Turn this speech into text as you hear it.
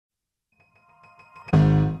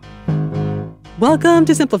Welcome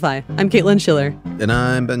to Simplify. I'm Caitlin Schiller. And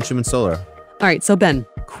I'm Ben Schumann-Solar. All right, so Ben,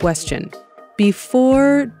 question.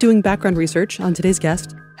 Before doing background research on today's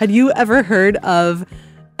guest, had you ever heard of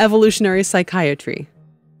evolutionary psychiatry?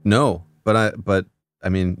 No, but I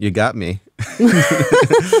mean, you got me.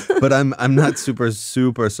 But I'm not super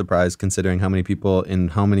surprised considering how many people in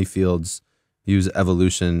how many fields use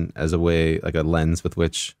evolution as a way, like a lens with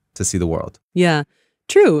which to see the world. Yeah,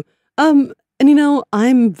 true. And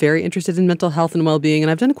I'm very interested in mental health and well-being,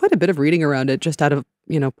 and I've done quite a bit of reading around it just out of,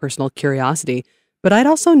 personal curiosity. But I'd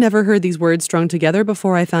also never heard these words strung together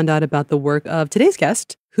before I found out about the work of today's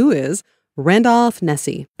guest, who is Randolph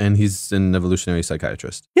Nesse. And he's an evolutionary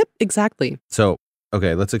psychiatrist. Yep, exactly. So,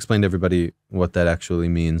 okay, let's explain to everybody what that actually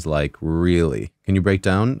means, like, really. Can you break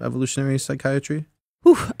down evolutionary psychiatry?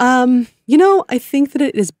 I think that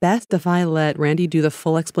it is best if I let Randy do the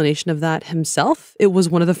full explanation of that himself. It was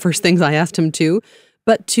one of the first things I asked him to.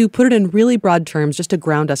 But to put it in really broad terms, just to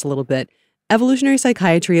ground us a little bit, evolutionary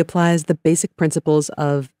psychiatry applies the basic principles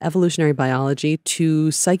of evolutionary biology to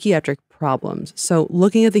psychiatric problems. So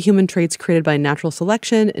looking at the human traits created by natural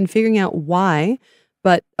selection and figuring out why,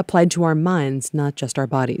 but applied to our minds, not just our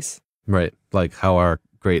bodies. Right, like how our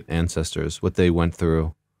great ancestors, what they went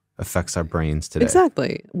through, affects our brains today.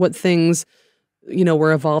 Exactly. What things,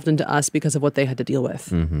 were evolved into us because of what they had to deal with.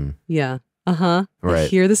 Mm-hmm. Yeah. Uh-huh. Right. I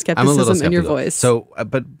hear the skepticism in your voice. So,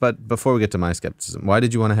 but before we get to my skepticism, why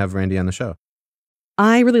did you want to have Randy on the show?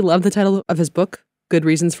 I really love the title of his book, Good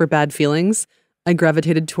Reasons for Bad Feelings. I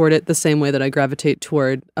gravitated toward it the same way that I gravitate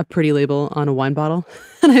toward a pretty label on a wine bottle.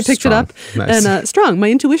 And I picked it up. Nice. And strong. My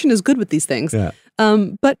intuition is good with these things. Yeah.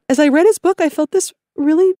 But as I read his book, I felt this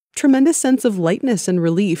really tremendous sense of lightness and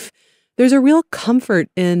relief. There's a real comfort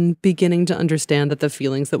in beginning to understand that the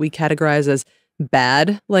feelings that we categorize as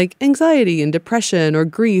bad, like anxiety and depression or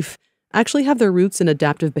grief, actually have their roots in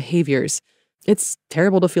adaptive behaviors. It's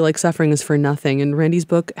terrible to feel like suffering is for nothing, and Randy's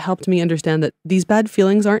book helped me understand that these bad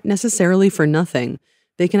feelings aren't necessarily for nothing.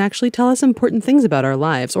 They can actually tell us important things about our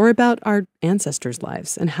lives or about our ancestors'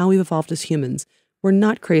 lives and how we've evolved as humans. We're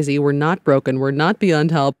not crazy, we're not broken, we're not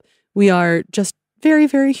beyond help. We are just very,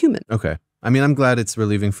 very human. Okay. I mean, I'm glad it's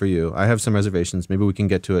relieving for you. I have some reservations. Maybe we can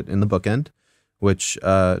get to it in the bookend, which,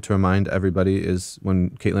 to remind everybody, is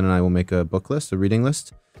when Caitlin and I will make a book list, a reading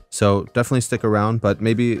list. So definitely stick around, but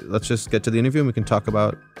maybe let's just get to the interview and we can talk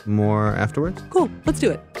about more afterwards. Cool. Let's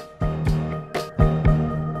do it.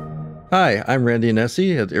 Hi, I'm Randy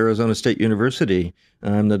Nesse at Arizona State University.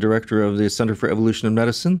 I'm the director of the Center for Evolution of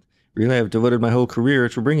Medicine. Really, I've devoted my whole career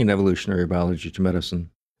to bringing evolutionary biology to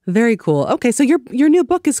medicine. Very cool. Okay, so your new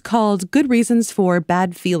book is called Good Reasons for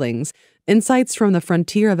Bad Feelings, Insights from the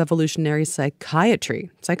Frontier of Evolutionary Psychiatry.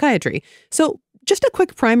 So just a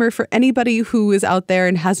quick primer for anybody who is out there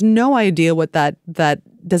and has no idea what that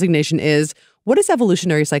designation is. What is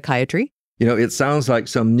evolutionary psychiatry? It sounds like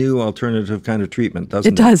some new alternative kind of treatment,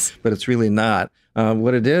 doesn't it? It does. But it's really not.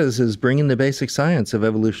 What it is bringing the basic science of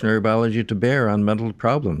evolutionary biology to bear on mental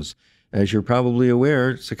problems. As you're probably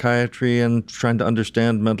aware, psychiatry and trying to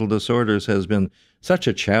understand mental disorders has been such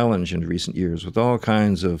a challenge in recent years with all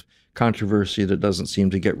kinds of controversy that doesn't seem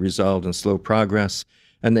to get resolved and slow progress.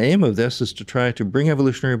 And the aim of this is to try to bring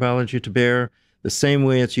evolutionary biology to bear the same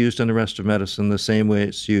way it's used in the rest of medicine, the same way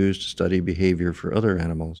it's used to study behavior for other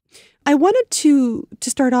animals. I wanted to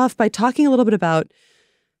start off by talking a little bit about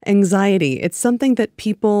anxiety. It's something that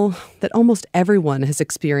almost everyone has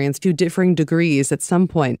experienced to differing degrees at some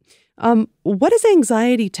point. What is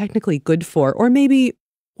anxiety technically good for? Or maybe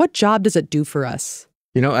what job does it do for us?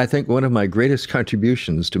 I think one of my greatest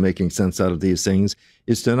contributions to making sense out of these things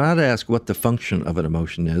is to not ask what the function of an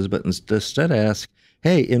emotion is, but instead ask,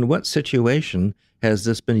 hey, in what situation has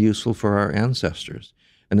this been useful for our ancestors?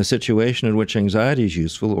 And the situation in which anxiety is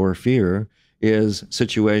useful or fear is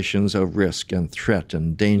situations of risk and threat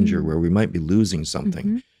and danger where we might be losing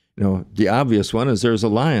something. Mm-hmm. The obvious one is there's a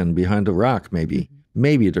lion behind a rock, maybe. Mm-hmm.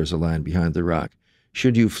 Maybe there's a lion behind the rock.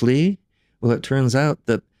 Should you flee? Well, it turns out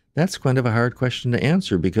that that's kind of a hard question to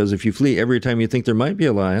answer, because if you flee every time you think there might be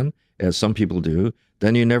a lion, as some people do,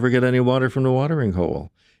 then you never get any water from the watering hole.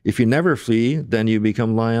 If you never flee, then you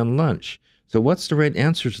become lion lunch. So what's the right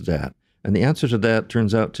answer to that? And the answer to that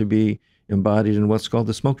turns out to be embodied in what's called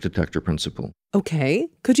the smoke detector principle. Okay.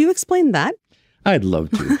 Could you explain that? I'd love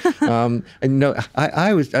to.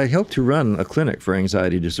 I helped to run a clinic for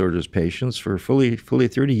anxiety disorders patients for fully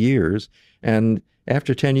 30 years. And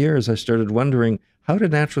after 10 years, I started wondering, how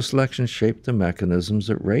did natural selection shape the mechanisms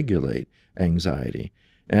that regulate anxiety?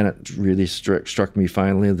 And it really struck me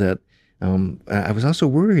finally that I was also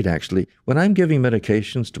worried, actually. When I'm giving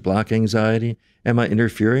medications to block anxiety, am I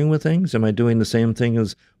interfering with things? Am I doing the same thing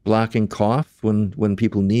as blocking cough when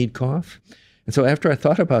people need cough? And so after I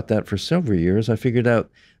thought about that for several years, I figured out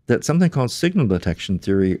that something called signal detection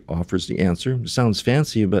theory offers the answer. It sounds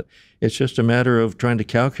fancy, but it's just a matter of trying to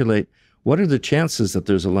calculate what are the chances that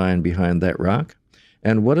there's a lion behind that rock,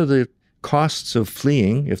 and what are the costs of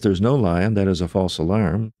fleeing if there's no lion, that is a false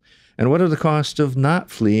alarm, and what are the costs of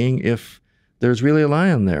not fleeing if there's really a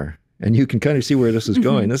lion there. And you can kind of see where this is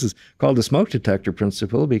going. This is called the smoke detector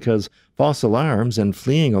principle, because false alarms and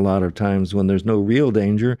fleeing a lot of times when there's no real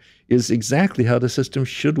danger is exactly how the system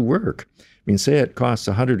should work. I mean, say it costs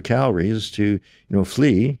 100 calories to,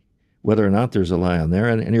 flee, whether or not there's a lion there,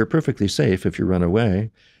 and you're perfectly safe if you run away.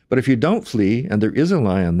 But if you don't flee and there is a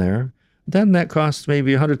lion there, then that costs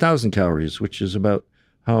maybe 100,000 calories, which is about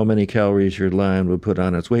how many calories your lion would put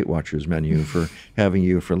on its Weight Watchers menu for having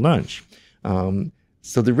you for lunch.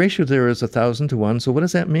 So the ratio there is 1,000 to 1. So what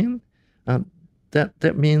does that mean?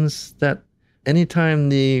 That means that anytime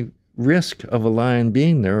the risk of a lion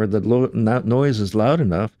being there, or the noise is loud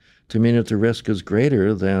enough to mean that the risk is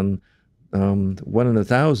greater than 1 in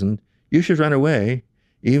 1,000, you should run away,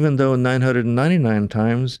 even though 999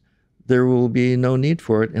 times there will be no need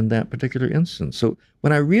for it in that particular instance. So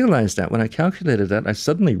when I realized that, when I calculated that, I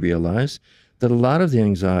suddenly realized that a lot of the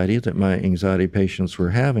anxiety that my anxiety patients were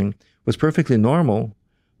having was perfectly normal,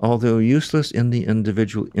 although useless in the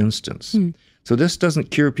individual instance. So this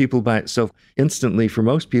doesn't cure people by itself instantly for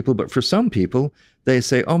most people, but for some people, they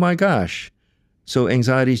say, oh my gosh, so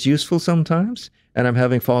anxiety is useful sometimes, and I'm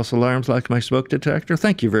having false alarms like my smoke detector.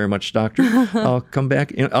 Thank you very much, doctor. I'll come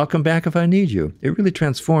back if I need you. It really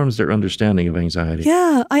transforms their understanding of anxiety.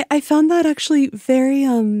 Yeah, I found that actually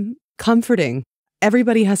very comforting.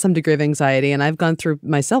 Everybody has some degree of anxiety, and I've gone through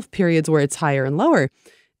myself periods where it's higher and lower.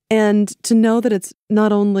 And to know that it's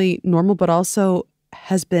not only normal, but also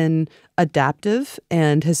has been adaptive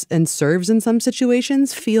and serves in some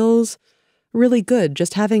situations feels really good.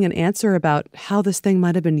 Just having an answer about how this thing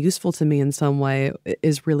might have been useful to me in some way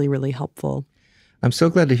is really, really helpful. I'm so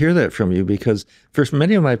glad to hear that from you, because for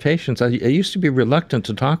many of my patients, I used to be reluctant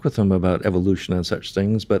to talk with them about evolution and such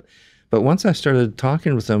things. But once I started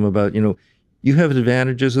talking with them about, you have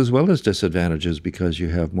advantages as well as disadvantages because you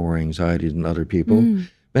have more anxiety than other people.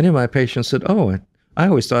 Many of my patients said, oh, I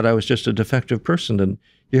always thought I was just a defective person, and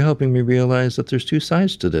you're helping me realize that there's two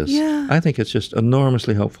sides to this. Yeah. I think it's just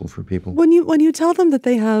enormously helpful for people. When you tell them that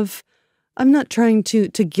they have, I'm not trying to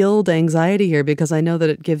gild anxiety here, because I know that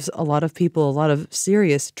it gives a lot of people a lot of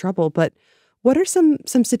serious trouble, but what are some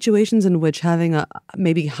situations in which having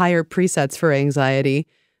maybe higher presets for anxiety,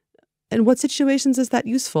 and what situations is that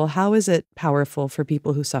useful? How is it powerful for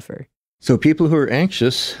people who suffer? So people who are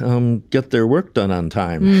anxious get their work done on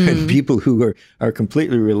time, and people who are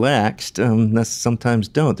completely relaxed sometimes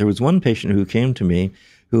don't. There was one patient who came to me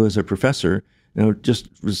who was a professor, just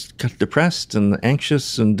was depressed and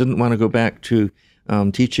anxious and didn't want to go back to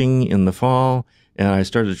teaching in the fall. And I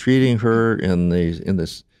started treating her in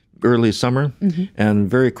this early summer,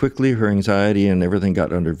 and very quickly her anxiety and everything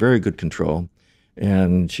got under very good control.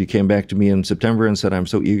 And she came back to me in September and said, I'm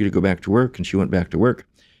so eager to go back to work, and she went back to work.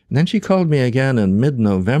 And then she called me again in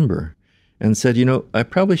mid-November and said, I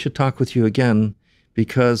probably should talk with you again,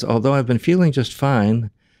 because although I've been feeling just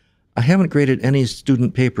fine, I haven't graded any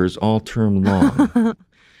student papers all term long.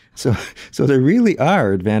 So there really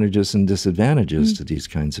are advantages and disadvantages to these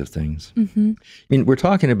kinds of things. I mean, we're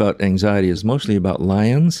talking about anxiety is mostly about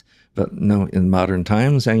lions, but no, in modern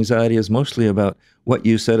times, anxiety is mostly about what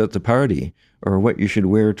you said at the party, or what you should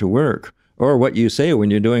wear to work, or what you say when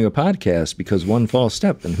you're doing a podcast, because one false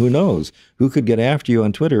step, and who knows, who could get after you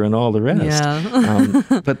on Twitter and all the rest.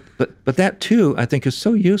 Yeah. But that too, I think, is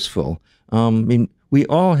so useful. I mean, we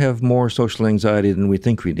all have more social anxiety than we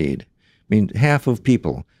think we need. I mean, half of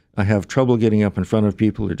people have trouble getting up in front of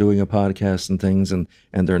people or doing a podcast and things, and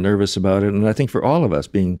they're nervous about it. And I think for all of us,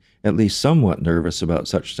 being at least somewhat nervous about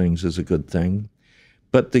such things is a good thing.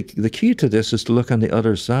 But the key to this is to look on the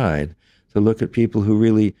other side, to look at people who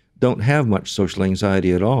really don't have much social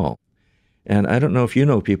anxiety at all. And I don't know if you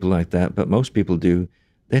know people like that, but most people do.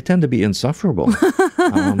 They tend to be insufferable.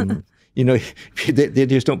 They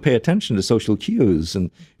just don't pay attention to social cues,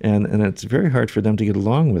 and it's very hard for them to get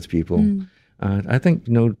along with people. I think,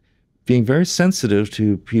 being very sensitive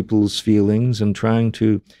to people's feelings and trying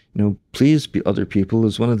to, please other people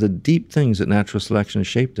is one of the deep things that natural selection has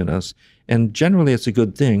shaped in us. And generally it's a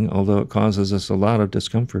good thing, although it causes us a lot of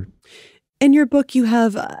discomfort. In your book, I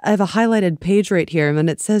have a highlighted page right here, and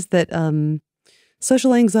it says that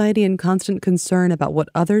Social anxiety and constant concern about what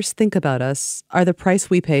others think about us are the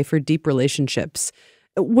price we pay for deep relationships.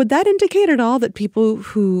 Would that indicate at all that people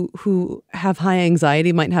who have high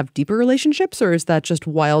anxiety might have deeper relationships, or is that just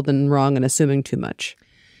wild and wrong and assuming too much?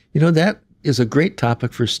 That is a great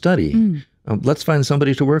topic for study. Let's find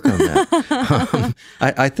somebody to work on that.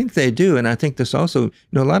 I think they do, and I think this also,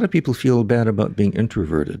 a lot of people feel bad about being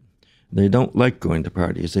introverted. They don't like going to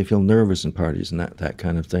parties. They feel nervous in parties and that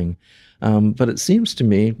kind of thing. But it seems to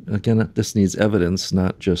me, again, this needs evidence,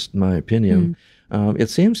 not just my opinion. It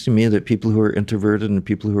seems to me that people who are introverted and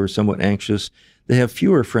people who are somewhat anxious, they have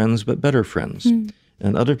fewer friends but better friends.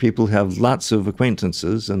 And other people have lots of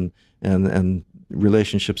acquaintances and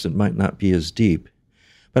relationships that might not be as deep.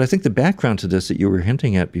 But I think the background to this that you were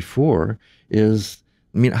hinting at before is,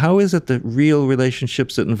 how is it that real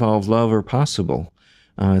relationships that involve love are possible?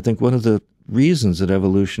 I think one of the reasons that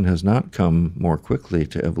evolution has not come more quickly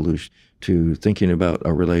to thinking about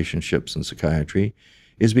our relationships in psychiatry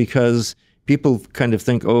is because people kind of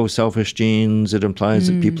think, selfish genes, it implies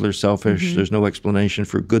that people are selfish. There's no explanation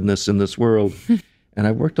for goodness in this world. And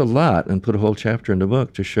I worked a lot and put a whole chapter in the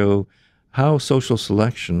book to show how social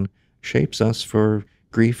selection shapes us for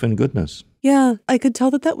grief and goodness. Yeah, I could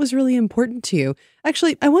tell that was really important to you.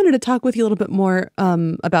 Actually, I wanted to talk with you a little bit more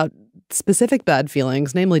about specific bad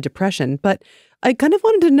feelings, namely depression, but I kind of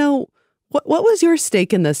wanted to know, what was your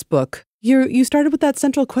stake in this book? You started with that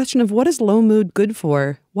central question of what is low mood good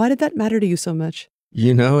for? Why did that matter to you so much?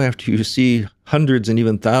 After you see hundreds and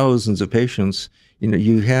even thousands of patients,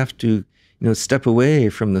 you have to, step away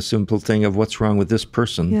from the simple thing of what's wrong with this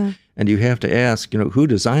person. Yeah. And you have to ask, who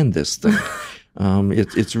designed this thing?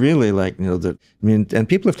 It's really like, and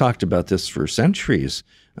people have talked about this for centuries,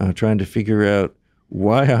 trying to figure out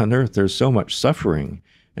why on earth there's so much suffering.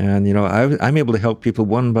 And, I'm able to help people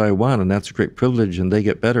one by one, and that's a great privilege, and they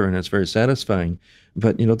get better, and it's very satisfying.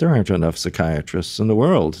 But, there aren't enough psychiatrists in the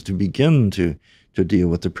world to begin to deal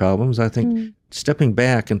with the problems. I think stepping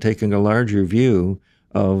back and taking a larger view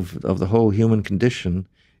of the whole human condition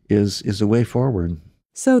is a way forward.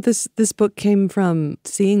 So this book came from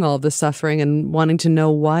seeing all of the suffering and wanting to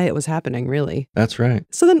know why it was happening, really. That's right.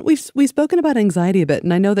 So then we've spoken about anxiety a bit,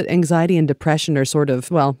 and I know that anxiety and depression are sort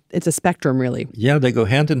of, it's a spectrum, really. Yeah, they go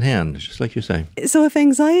hand in hand, just like you say. So if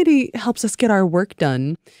anxiety helps us get our work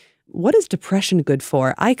done, what is depression good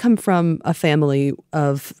for? I come from a family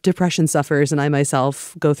of depression sufferers, and I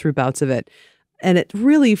myself go through bouts of it. And it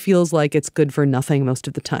really feels like it's good for nothing most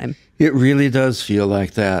of the time. It really does feel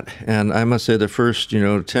like that. And I must say the first,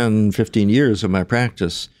 10, 15 years of my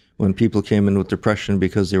practice, when people came in with depression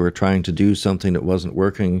because they were trying to do something that wasn't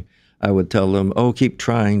working, I would tell them, keep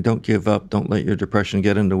trying, don't give up, don't let your depression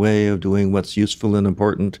get in the way of doing what's useful and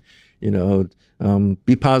important,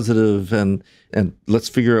 be positive and let's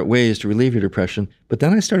figure out ways to relieve your depression. But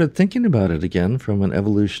then I started thinking about it again from an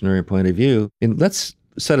evolutionary point of view. And let's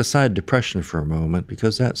set aside depression for a moment,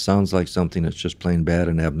 because that sounds like something that's just plain bad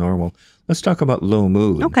and abnormal. Let's talk about low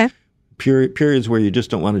mood. Okay. Periods where you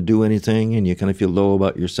just don't want to do anything and you kind of feel low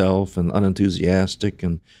about yourself and unenthusiastic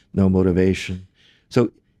and no motivation.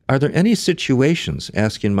 So are there any situations,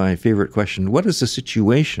 asking my favorite question, what is the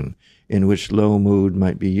situation in which low mood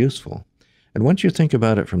might be useful? And once you think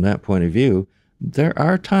about it from that point of view, there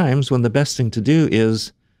are times when the best thing to do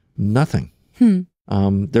is nothing.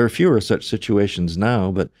 There are fewer such situations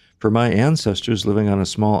now, but for my ancestors living on a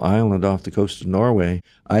small island off the coast of Norway,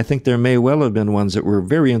 I think there may well have been ones that were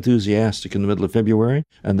very enthusiastic in the middle of February,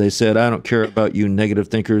 and they said, I don't care about you negative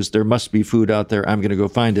thinkers, there must be food out there, I'm going to go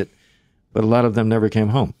find it. But a lot of them never came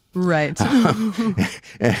home. Right.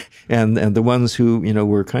 and the ones who,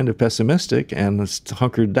 were kind of pessimistic and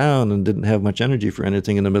hunkered down and didn't have much energy for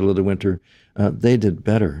anything in the middle of the winter, they did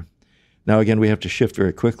better. Now, again, we have to shift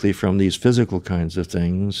very quickly from these physical kinds of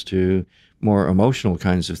things to more emotional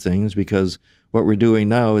kinds of things, because what we're doing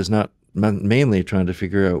now is not mainly trying to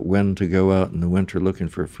figure out when to go out in the winter looking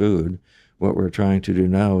for food. What we're trying to do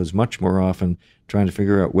now is much more often trying to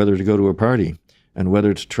figure out whether to go to a party and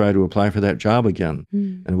whether to try to apply for that job again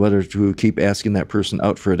and whether to keep asking that person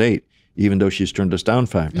out for a date, even though she's turned us down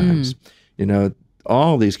 5 times.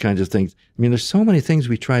 All these kinds of things. There's so many things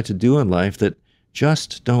we try to do in life that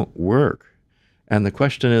just don't work. And the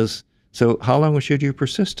question is, so how long should you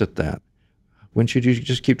persist at that? When should you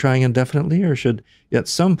just keep trying indefinitely, or should at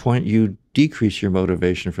some point you decrease your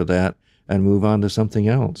motivation for that and move on to something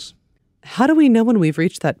else? How do we know when we've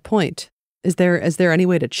reached that point? Is there any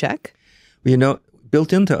way to check?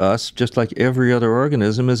 Built into us, just like every other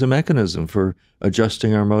organism, is a mechanism for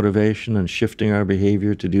adjusting our motivation and shifting our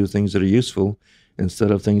behavior to do things that are useful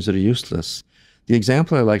instead of things that are useless. The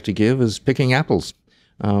example I like to give is picking apples.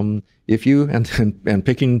 If you and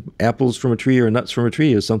picking apples from a tree or nuts from a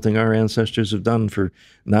tree is something our ancestors have done for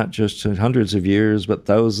not just hundreds of years, but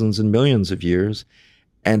thousands and millions of years,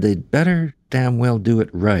 and they'd better damn well do it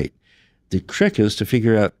right. The trick is to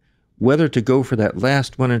figure out whether to go for that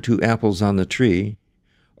last 1 or 2 apples on the tree,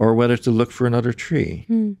 or whether to look for another tree.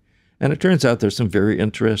 And it turns out there's some very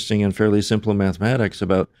interesting and fairly simple mathematics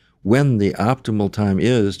about when the optimal time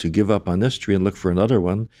is to give up on this tree and look for another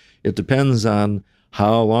one. It depends on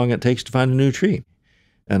how long it takes to find a new tree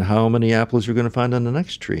and how many apples you're going to find on the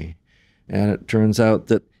next tree. And it turns out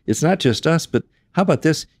that it's not just us, but how about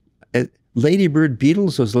this? Ladybird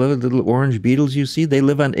beetles, those little orange beetles you see, they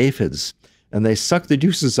live on aphids, and they suck the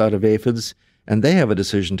juices out of aphids, and they have a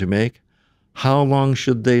decision to make. How long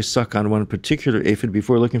should they suck on one particular aphid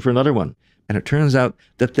before looking for another one? And it turns out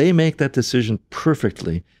that they make that decision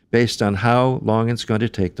perfectly based on how long it's going to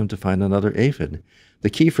take them to find another aphid. The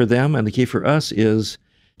key for them and the key for us is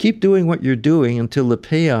keep doing what you're doing until the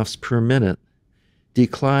payoffs per minute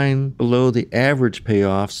decline below the average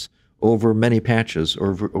payoffs over many patches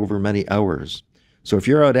or over many hours. So if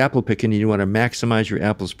you're out apple picking and you want to maximize your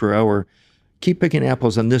apples per hour, keep picking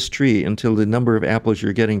apples on this tree until the number of apples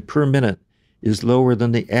you're getting per minute is lower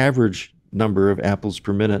than the average number of apples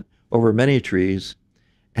per minute over many trees.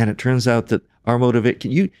 And it turns out that our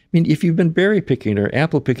motivation, if you've been berry picking or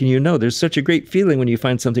apple picking, you know there's such a great feeling when you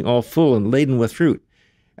find something all full and laden with fruit.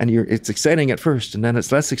 And it's exciting at first, and then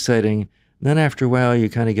it's less exciting. And then after a while, you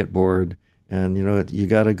kind of get bored, and you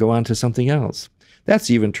got to go on to something else.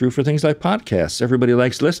 That's even true for things like podcasts. Everybody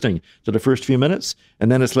likes listening to the first few minutes,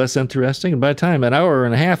 and then it's less interesting. And by the time an hour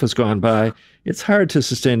and a half has gone by, it's hard to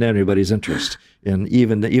sustain anybody's interest in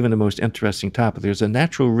even the most interesting topic. There's a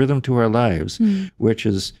natural rhythm to our lives, which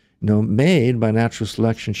is made by natural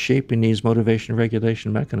selection, shaping these motivation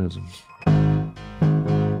regulation mechanisms.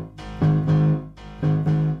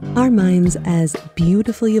 Our minds, as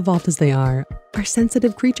beautifully evolved as they are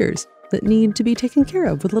sensitive creatures that need to be taken care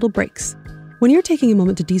of with little breaks. When you're taking a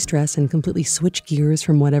moment to de-stress and completely switch gears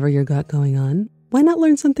from whatever you got going on, why not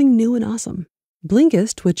learn something new and awesome?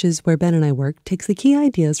 Blinkist, which is where Ben and I work, takes the key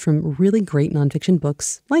ideas from really great nonfiction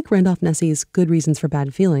books, like Randolph Nesse's Good Reasons for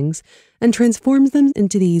Bad Feelings, and transforms them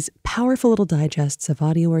into these powerful little digests of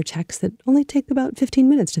audio or text that only take about 15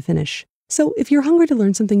 minutes to finish. So if you're hungry to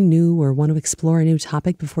learn something new or want to explore a new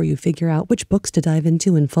topic before you figure out which books to dive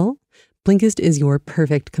into in full, Blinkist is your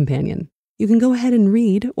perfect companion. You can go ahead and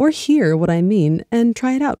read or hear what I mean and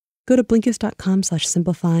try it out. Go to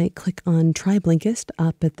Blinkist.com/simplify, click on Try Blinkist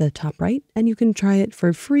up at the top right, and you can try it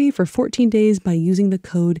for free for 14 days by using the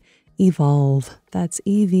code EVOLVE. That's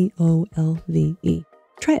EVOLVE.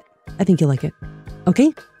 Try it. I think you'll like it.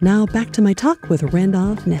 Okay, now back to my talk with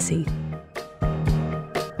Randolph Nesse.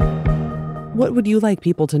 What would you like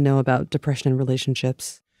people to know about depression and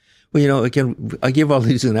relationships? Well, again, I give all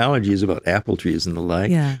these analogies about apple trees and the like.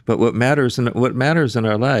 Yeah. But what matters in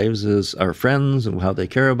our lives is our friends and how they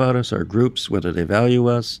care about us, our groups, whether they value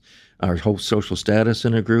us, our whole social status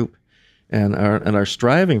in a group, and our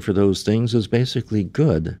striving for those things is basically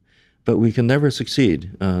good. But we can never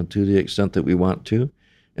succeed to the extent that we want to.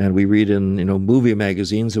 And we read in movie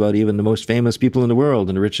magazines about even the most famous people in the world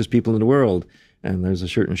and the richest people in the world. And there's a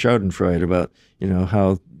certain Schadenfreude about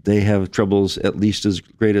how they have troubles at least as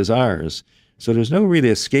great as ours. So there's no really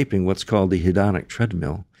escaping what's called the hedonic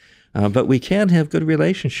treadmill. But we can have good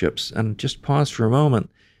relationships. And just pause for a moment.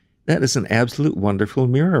 That is an absolute wonderful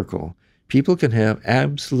miracle. People can have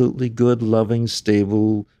absolutely good, loving,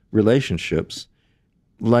 stable relationships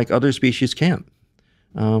like other species can't.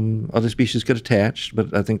 Other species get attached,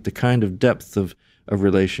 but I think the kind of depth of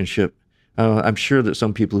relationship, I'm sure that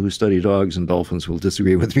some people who study dogs and dolphins will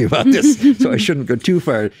disagree with me about this, so I shouldn't go too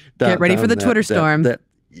far. Get ready for the Twitter storm.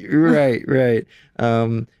 Right.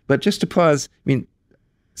 But just to pause,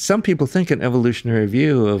 some people think an evolutionary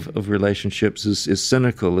view of relationships is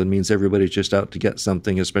cynical and means everybody's just out to get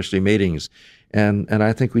something, especially matings. And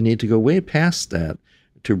I think we need to go way past that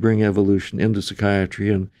to bring evolution into psychiatry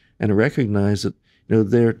and recognize that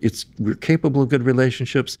we're capable of good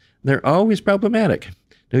relationships. They're always problematic.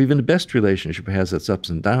 Even the best relationship has its ups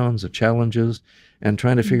and downs, its challenges, and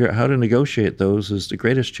trying to figure out how to negotiate those is the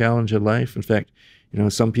greatest challenge in life. In fact,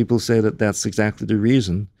 some people say that that's exactly the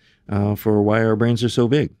reason for why our brains are so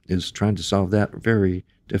big, is trying to solve that very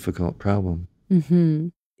difficult problem. Mm-hmm.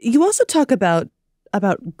 You also talk about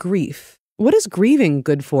grief. What is grieving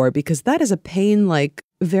good for? Because that is a pain like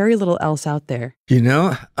very little else out there.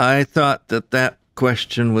 I thought that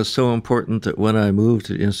question was so important that when I moved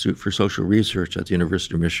to the Institute for Social Research at the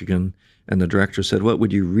University of Michigan, and the director said, "What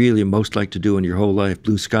would you really most like to do in your whole life?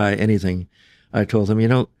 Blue sky, anything." I told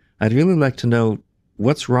him, I'd really like to know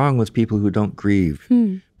what's wrong with people who don't grieve?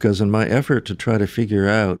 Because in my effort to try to figure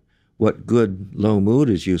out what good low mood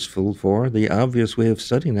is useful for, the obvious way of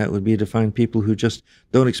studying that would be to find people who just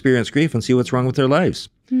don't experience grief and see what's wrong with their lives.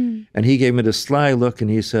 And he gave me this sly look and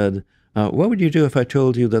he said, what would you do if I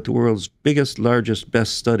told you that the world's biggest, largest,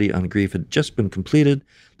 best study on grief had just been completed,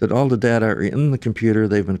 that all the data are in the computer,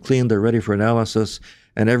 they've been cleaned, they're ready for analysis,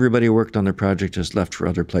 and everybody who worked on the project has left for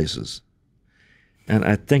other places? And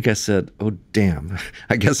I think I said, oh, damn,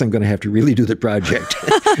 I guess I'm going to have to really do the project.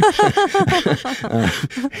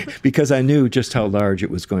 Because I knew just how large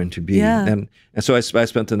it was going to be. Yeah. And so I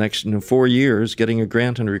spent the next 4 years getting a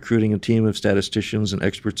grant and recruiting a team of statisticians and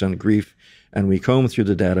experts on grief. And we combed through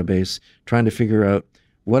the database trying to figure out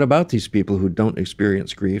what about these people who don't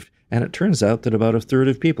experience grief. And it turns out that about a third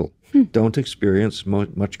of people don't experience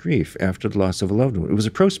much grief after the loss of a loved one. It was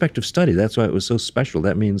a prospective study. That's why it was so special.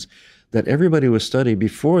 That means that everybody was studied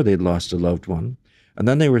before they'd lost a loved one, and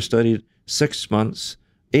then they were studied 6 months,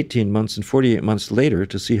 18 months, and 48 months later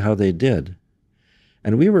to see how they did.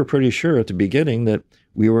 And we were pretty sure at the beginning that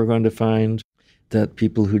we were going to find that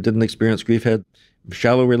people who didn't experience grief had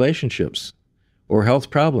shallow relationships or health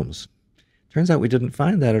problems. Turns out we didn't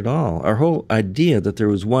find that at all. Our whole idea that there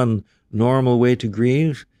was one normal way to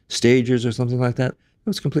grieve, stages or something like that,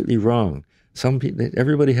 was completely wrong.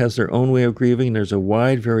 Everybody has their own way of grieving. There's a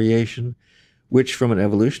wide variation, which from an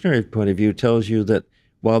evolutionary point of view tells you that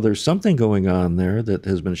while there's something going on there that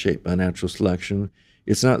has been shaped by natural selection,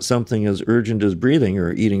 it's not something as urgent as breathing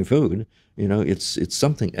or eating food. It's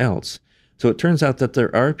something else. So it turns out that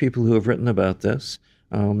there are people who have written about this,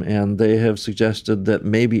 and they have suggested that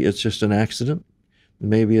maybe it's just an accident.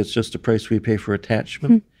 Maybe it's just a price we pay for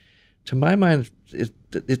attachment. To my mind,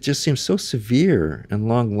 it just seems so severe and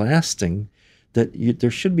long-lasting that there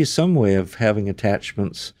should be some way of having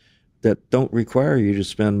attachments that don't require you to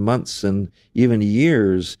spend months and even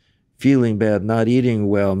years feeling bad, not eating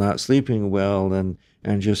well, not sleeping well, and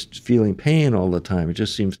just feeling pain all the time. It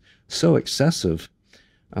just seems so excessive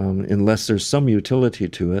unless there's some utility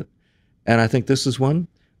to it. And I think this is one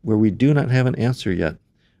where we do not have an answer yet.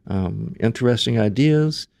 Interesting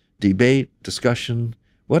ideas, debate, discussion.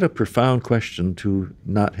 What a profound question to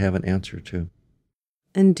not have an answer to.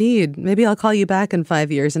 Indeed. Maybe I'll call you back in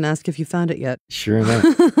 5 years and ask if you found it yet. Sure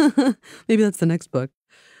enough. Maybe that's the next book.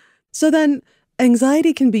 So then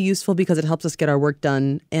anxiety can be useful because it helps us get our work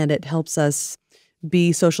done and it helps us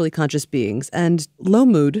be socially conscious beings. And low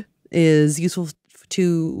mood is useful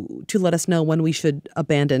to let us know when we should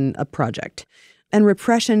abandon a project. And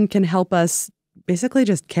repression can help us basically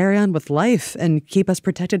just carry on with life and keep us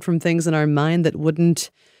protected from things in our mind that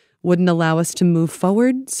wouldn't allow us to move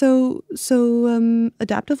forward so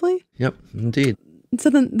adaptively. Yep, indeed. So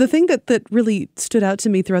then the thing that really stood out to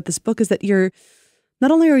me throughout this book is that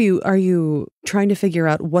not only are you trying to figure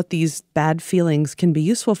out what these bad feelings can be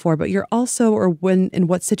useful for, but you're also, or when in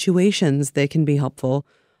what situations they can be helpful.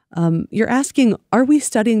 You're asking, are we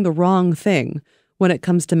studying the wrong thing when it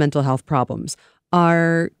comes to mental health problems?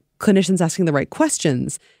 Are clinicians asking the right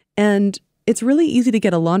questions? And it's really easy to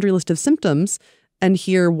get a laundry list of symptoms and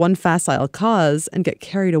hear one facile cause and get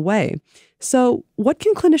carried away. So what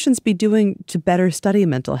can clinicians be doing to better study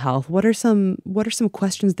mental health? What are some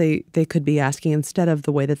questions they could be asking instead of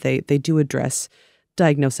the way that they do address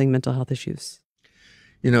diagnosing mental health issues?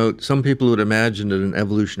 Some people would imagine that an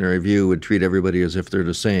evolutionary view would treat everybody as if they're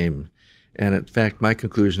the same. And in fact, my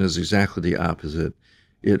conclusion is exactly the opposite.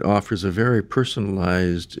 It offers a very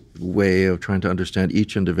personalized way of trying to understand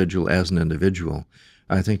each individual as an individual.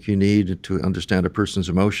 I think you need to understand a person's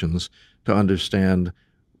emotions to understand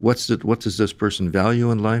what does this person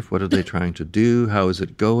value in life? What are they trying to do? How is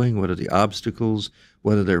it going? What are the obstacles?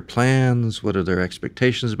 What are their plans? What are their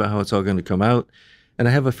expectations about how it's all going to come out? And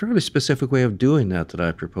I have a fairly specific way of doing that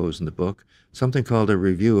I propose in the book, something called a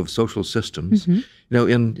review of social systems. In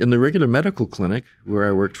the regular medical clinic, where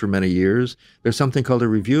I worked for many years, there's something called a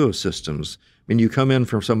review of systems. You come in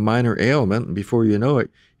for some minor ailment, and before you know it,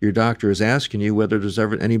 your doctor is asking you whether there's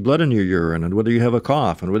ever any blood in your urine and whether you have a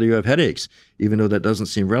cough and whether you have headaches, even though that doesn't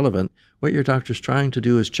seem relevant. What your doctor's trying to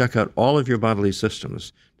do is check out all of your bodily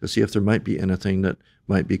systems to see if there might be anything that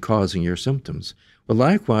might be causing your symptoms. Well,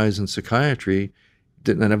 likewise, in psychiatry,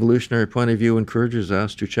 an evolutionary point of view encourages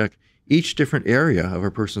us to check each different area of a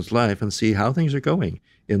person's life and see how things are going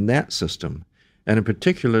in that system. And in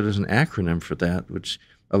particular, there's an acronym for that, which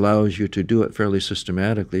allows you to do it fairly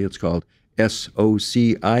systematically. It's called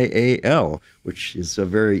SOCIAL, which is a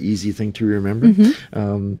very easy thing to remember.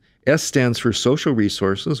 S stands for social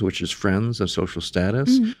resources, which is friends and social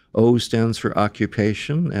status. O stands for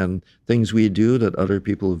occupation and things we do that other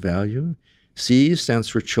people value. C stands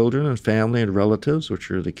for children and family and relatives,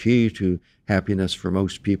 which are the key to happiness for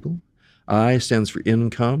most people. I stands for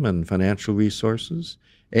income and financial resources.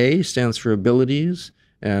 A stands for abilities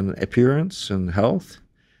and appearance and health.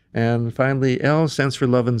 And finally, L stands for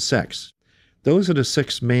love and sex. Those are the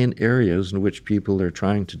 6 main areas in which people are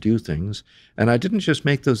trying to do things. And I didn't just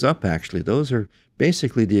make those up, actually. Those are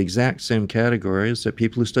basically the exact same categories that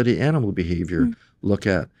people who study animal behavior look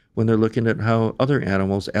at when they're looking at how other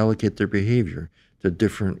animals allocate their behavior to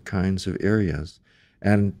different kinds of areas.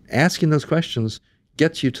 And asking those questions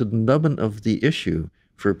gets you to the nubbin of the issue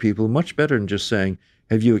for people much better than just saying,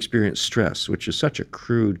 have you experienced stress, which is such a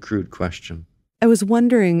crude question. I was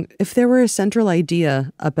wondering if there were a central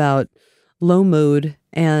idea about low mood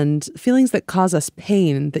and feelings that cause us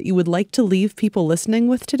pain that you would like to leave people listening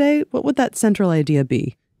with today. What would that central idea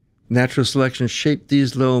be? Natural selection shaped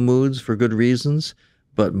these low moods for good reasons,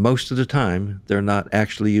 but most of the time, they're not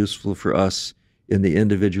actually useful for us in the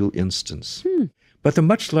individual instance. But the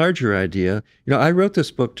much larger idea, I wrote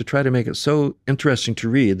this book to try to make it so interesting to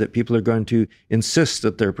read that people are going to insist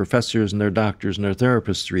that their professors and their doctors and their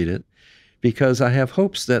therapists read it, because I have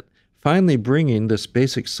hopes that finally bringing this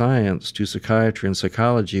basic science to psychiatry and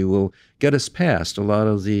psychology will get us past a lot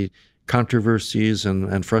of the controversies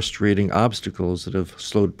and frustrating obstacles that have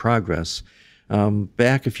slowed progress.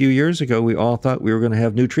 Back a few years ago, we all thought we were going to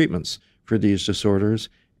have new treatments for these disorders,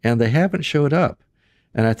 and they haven't showed up.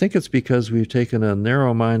 And I think it's because we've taken a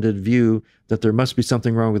narrow-minded view that there must be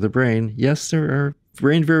something wrong with the brain. Yes, there are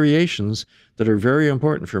brain variations that are very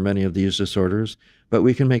important for many of these disorders, but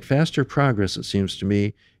we can make faster progress, it seems to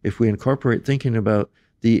me, if we incorporate thinking about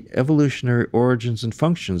the evolutionary origins and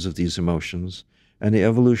functions of these emotions and the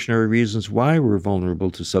evolutionary reasons why we're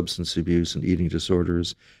vulnerable to substance abuse and eating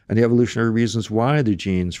disorders, and the evolutionary reasons why the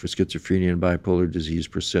genes for schizophrenia and bipolar disease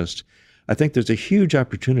persist. I think there's a huge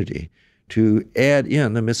opportunity to add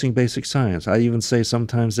in the missing basic science. I even say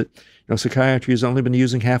sometimes that psychiatry has only been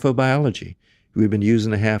using half of biology. We've been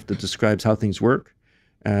using the half that describes how things work,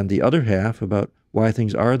 and the other half about why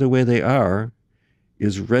things are the way they are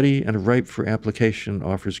is ready and ripe for application,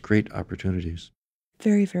 offers great opportunities.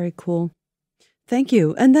 Very, very cool. Thank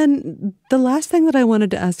you. And then the last thing that I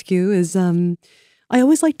wanted to ask you is I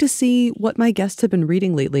always like to see what my guests have been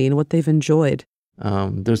reading lately and what they've enjoyed.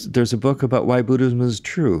 There's a book about why Buddhism is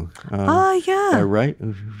true. Yeah. Right,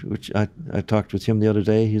 which I talked with him the other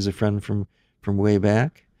day. He's a friend from way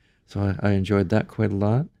back, so I enjoyed that quite a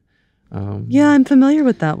lot. Yeah, I'm familiar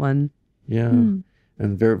with that one. Yeah,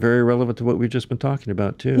 and very, very relevant to what we've just been talking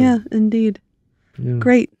about, too. Yeah, indeed. Yeah.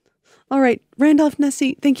 Great. All right, Randolph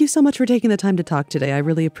Nesse, thank you so much for taking the time to talk today. I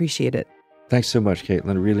really appreciate it. Thanks so much,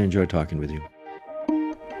 Caitlin. I really enjoyed talking with you.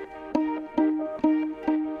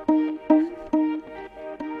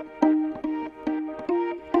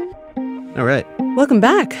 All right. Welcome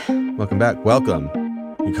back. Welcome back. Welcome.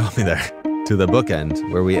 You caught me there. To the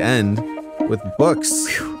bookend, where we end with books.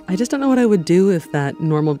 Whew. I just don't know what I would do if that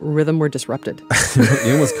normal rhythm were disrupted.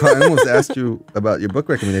 I almost asked you about your book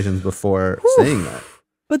recommendations before saying that.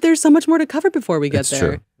 But there's so much more to cover before we get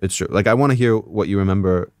there. It's true. Like, I want to hear what you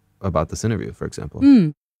remember about this interview, for example.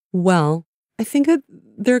 Well, I think that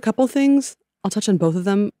there are a couple things. I'll touch on both of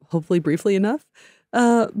them, hopefully briefly enough.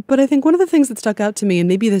 But I think one of the things that stuck out to me, and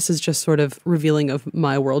maybe this is just sort of revealing of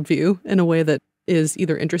my worldview in a way that is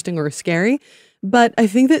either interesting or scary, but I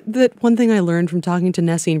think that one thing I learned from talking to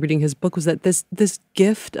Nesse and reading his book was that this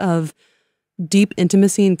gift of deep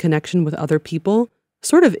intimacy and connection with other people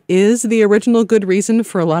sort of is the original good reason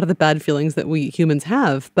for a lot of the bad feelings that we humans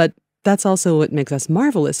have. But that's also what makes us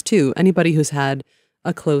marvelous, too. Anybody who's had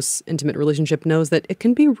a close, intimate relationship knows that it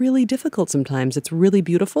can be really difficult sometimes. It's really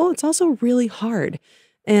beautiful. It's also really hard.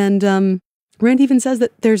 And Rand even says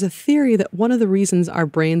that there's a theory that one of the reasons our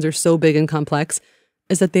brains are so big and complex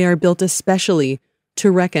is that they are built especially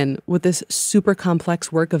to reckon with this super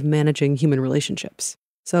complex work of managing human relationships.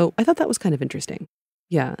 So I thought that was kind of interesting.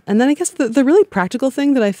 Yeah. And then I guess the really practical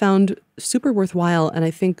thing that I found super worthwhile, and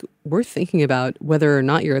I think worth thinking about whether or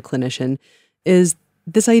not you're a clinician, is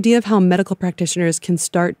this idea of how medical practitioners can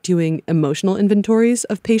start doing emotional inventories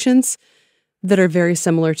of patients that are very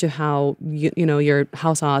similar to how your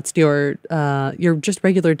Hausarzt, your just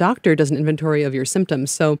regular doctor does an inventory of your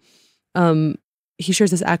symptoms. So he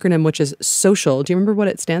shares this acronym, which is SOCIAL. Do you remember what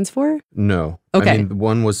it stands for? No. Okay. I mean,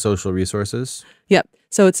 one was social resources. Yep.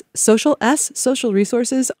 So it's social, S, social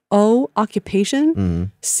resources, O,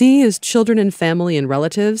 occupation, C is children and family and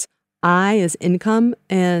relatives, I is income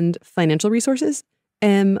and financial resources,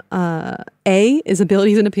 A is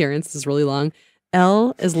abilities and appearance. This is really long.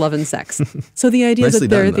 L is love and sex. So the idea is that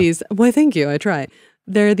there are these, well, thank you, I try.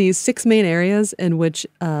 There are these 6 main areas in which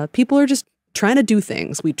people are just trying to do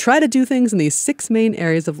things. We try to do things in these 6 main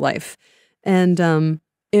areas of life. And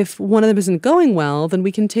if one of them isn't going well, then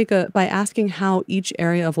we can by asking how each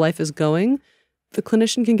area of life is going, the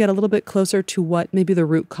clinician can get a little bit closer to what maybe the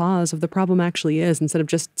root cause of the problem actually is, instead of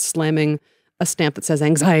just slamming a stamp that says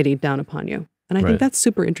anxiety down upon you. And I think that's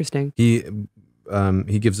super interesting. He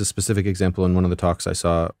gives a specific example in one of the talks I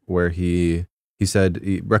saw where he said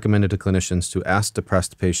he recommended to clinicians to ask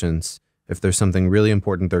depressed patients if there's something really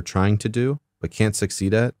important they're trying to do but can't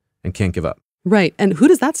succeed at and can't give up. Right. And who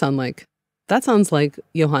does that sound like? That sounds like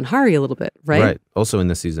Johann Hari a little bit, right? Right. Also in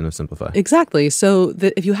this season of Simplify. Exactly. So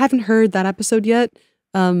if you haven't heard that episode yet,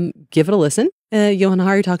 give it a listen. Johann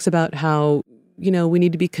Hari talks about how, we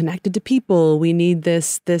need to be connected to people. We need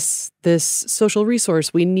this social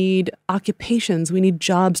resource. We need occupations. We need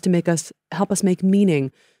jobs to help us make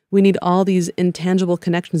meaning. We need all these intangible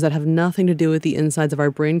connections that have nothing to do with the insides of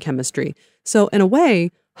our brain chemistry. So in a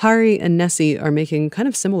way, Hari and Nesse are making kind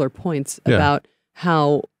of similar points about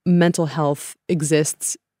how mental health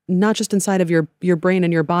exists not just inside of your brain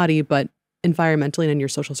and your body, but environmentally and in your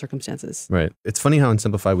social circumstances. Right. It's funny how in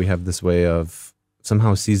Simplify we have this way of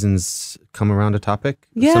somehow seasons come around a topic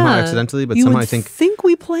somehow accidentally, but somehow I think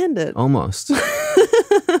we planned it. Almost.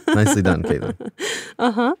 Nicely done, Caitlin.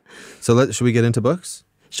 Uh-huh. So should we get into books?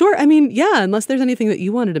 Sure. I mean, unless there's anything that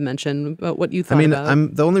you wanted to mention about what you thought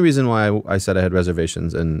about. The only reason why I said I had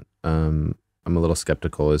reservations and I'm a little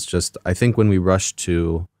skeptical is just I think when we rush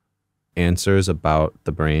to answers about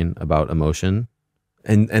the brain, about emotion,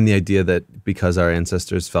 and the idea that because our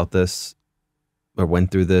ancestors felt this or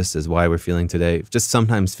went through this is why we're feeling today, just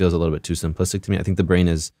sometimes feels a little bit too simplistic to me. I think the brain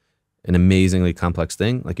is an amazingly complex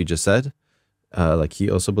thing, like you just said, like he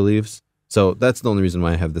also believes. So that's the only reason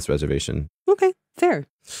why I have this reservation. Okay, fair.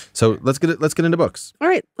 So let's get into books. All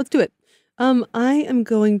right, let's do it. I am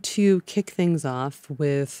going to kick things off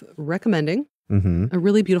with recommending a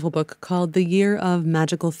really beautiful book called The Year of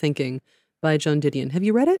Magical Thinking by Joan Didion. Have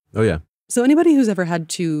you read it? Oh, yeah. So anybody who's ever had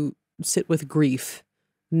to sit with grief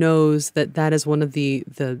knows that is one of the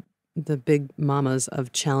big mamas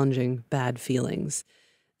of challenging bad feelings.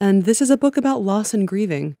 And this is a book about loss and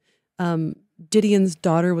grieving. Didion's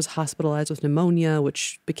daughter was hospitalized with pneumonia,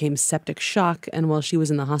 which became septic shock. And while she was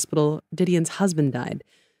in the hospital, Didion's husband died.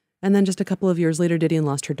 And then just a couple of years later, Didion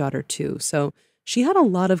lost her daughter too. So she had a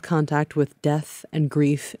lot of contact with death and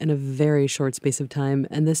grief in a very short space of time.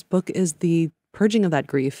 And this book is the purging of that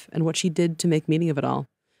grief and what she did to make meaning of it all.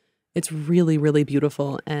 It's really, really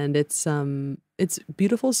beautiful. And it's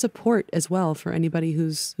beautiful support as well for anybody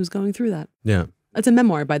who's going through that. Yeah. It's a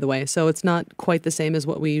memoir, by the way, so it's not quite the same as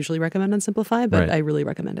what we usually recommend on Simplify, but I really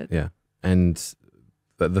recommend it. Yeah. And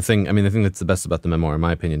the thing that's the best about the memoir, in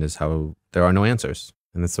my opinion, is how there are no answers.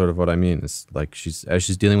 And that's sort of what I mean. It's like as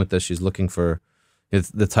she's dealing with this, she's looking for,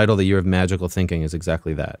 the title, The Year of Magical Thinking, is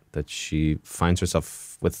exactly that she finds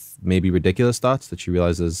herself with maybe ridiculous thoughts that she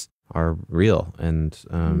realizes are real and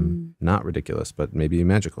not ridiculous, but maybe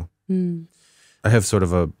magical. I have sort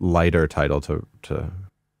of a lighter title to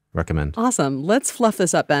recommend. Awesome. Let's fluff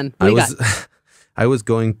this up, Ben. I was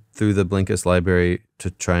going through the Blinkist library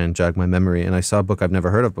to try and jog my memory, and I saw a book I've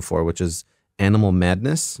never heard of before, which is Animal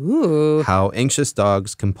Madness. Ooh. How Anxious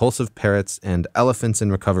Dogs, Compulsive Parrots, and Elephants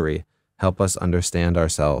in Recovery Help Us Understand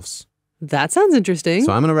Ourselves. That sounds interesting.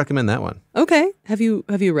 So I'm going to recommend that one. Okay. Have you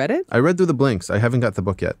read it? I read through the blinks. I haven't got the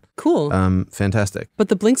book yet. Cool. Fantastic. But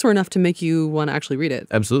the blinks were enough to make you want to actually read it.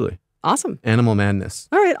 Absolutely. Awesome. Animal Madness.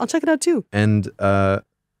 All right. I'll check it out too. And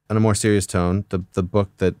on a more serious tone, the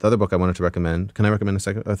other book I wanted to recommend. Can I recommend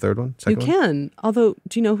a third one? You can. Although,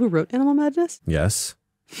 do you know who wrote Animal Madness? Yes,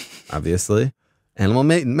 obviously. Animal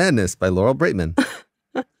Madness by Laurel Braitman.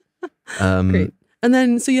 Great. And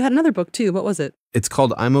then, so you had another book too. What was it? It's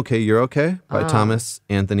called I'm Okay, You're Okay by Thomas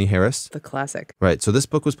Anthony Harris. The classic. Right. So this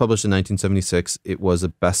book was published in 1976. It was a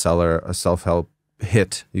bestseller, a self-help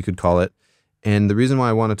hit, you could call it. And the reason why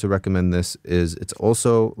I wanted to recommend this is it's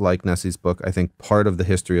also, like Nesse's book, I think part of the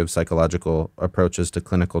history of psychological approaches to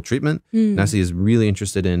clinical treatment. Nesse is really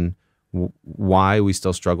interested in why we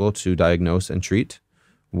still struggle to diagnose and treat,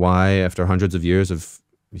 why after hundreds of years of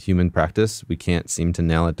human practice, we can't seem to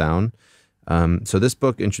nail it down. So this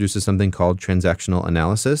book introduces something called transactional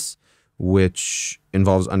analysis, which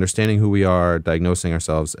involves understanding who we are, diagnosing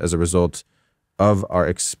ourselves as a result of our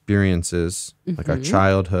experiences, like our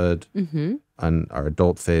childhood and our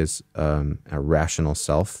adult phase, our rational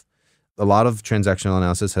self. A lot of transactional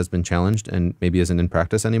analysis has been challenged and maybe isn't in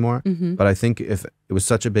practice anymore. But I think if it was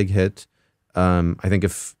such a big hit, I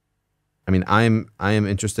am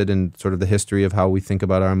interested in sort of the history of how we think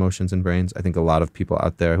about our emotions and brains. I think a lot of people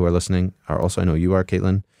out there who are listening are also, I know you are,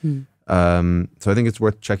 Caitlin, So I think it's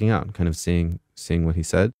worth checking out, kind of seeing what he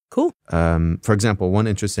said. Cool. For example, one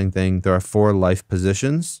interesting thing, there are 4 life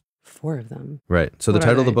positions. 4 of them. Right. So What the are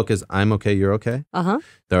title of the they? book is I'm Okay, You're Okay. Uh-huh.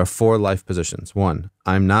 There are 4 life positions. 1,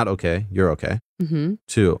 I'm not okay, you're okay. Mm-hmm.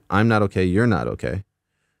 2, I'm not okay, you're not okay.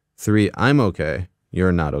 3, I'm okay,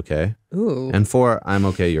 you're not okay. Ooh. And 4, I'm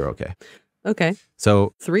okay, you're okay. Okay.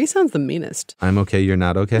 So 3 sounds the meanest. I'm okay, you're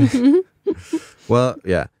not okay. Well,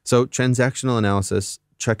 yeah. So transactional analysis,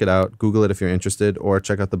 check it out. Google it if you're interested, or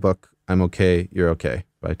check out the book I'm Okay, You're Okay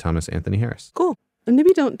by Thomas Anthony Harris. Cool. And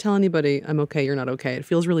maybe don't tell anybody I'm okay, you're not okay. It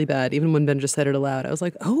feels really bad. Even when Ben just said it aloud, I was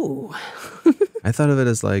like, oh. I thought of it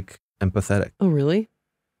as like empathetic. Oh, really?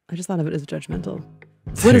 I just thought of it as judgmental.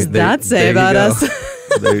 What does that say about us?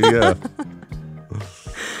 There you go.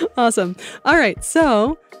 Awesome. All right.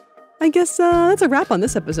 So I guess that's a wrap on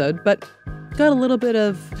this episode, but got a little bit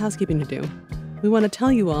of housekeeping to do. We want to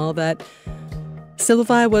tell you all that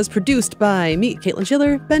Simplify was produced by me, Caitlin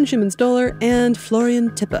Schiller, Ben Schumann-Stoller, and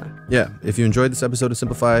Florian Tippa. Yeah. If you enjoyed this episode of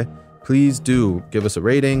Simplify, please do give us a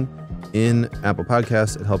rating in Apple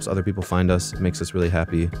Podcasts. It helps other people find us. It makes us really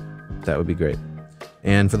happy. That would be great.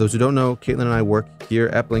 And for those who don't know, Caitlin and I work here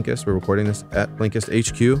at Blinkist. We're recording this at Blinkist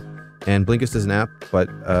HQ. And Blinkist is an app, but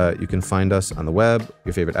you can find us on the web,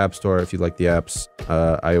 your favorite app store, if you like the apps,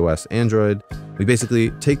 iOS, Android. We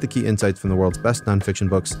basically take the key insights from the world's best nonfiction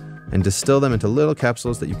books and distill them into little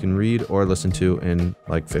capsules that you can read or listen to in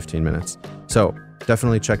like 15 minutes. So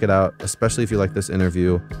definitely check it out, especially if you like this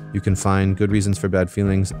interview. You can find Good Reasons for Bad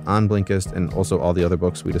Feelings on Blinkist and also all the other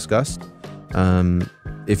books we discussed.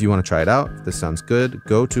 If you want to try it out, if this sounds good,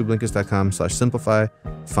 go to Blinkist.com/simplify,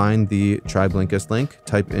 find the Try Blinkist link,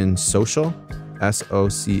 type in social,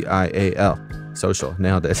 SOCIAL, social,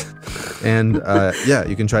 nailed it. And yeah,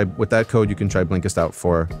 you can try, with that code, you can try Blinkist out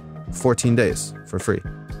for 14 days for free.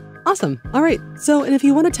 Awesome. All right. So, and if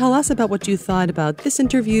you want to tell us about what you thought about this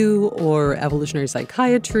interview or evolutionary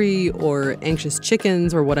psychiatry or anxious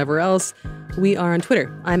chickens or whatever else, we are on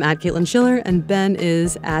Twitter. I'm at Caitlin Schiller and Ben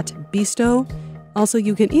is at Beasto. Also,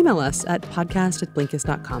 you can email us at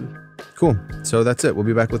podcast@blinkist.com. Cool. So that's it. We'll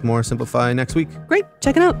be back with more Simplify next week. Great.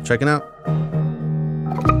 Check it out. Check it out.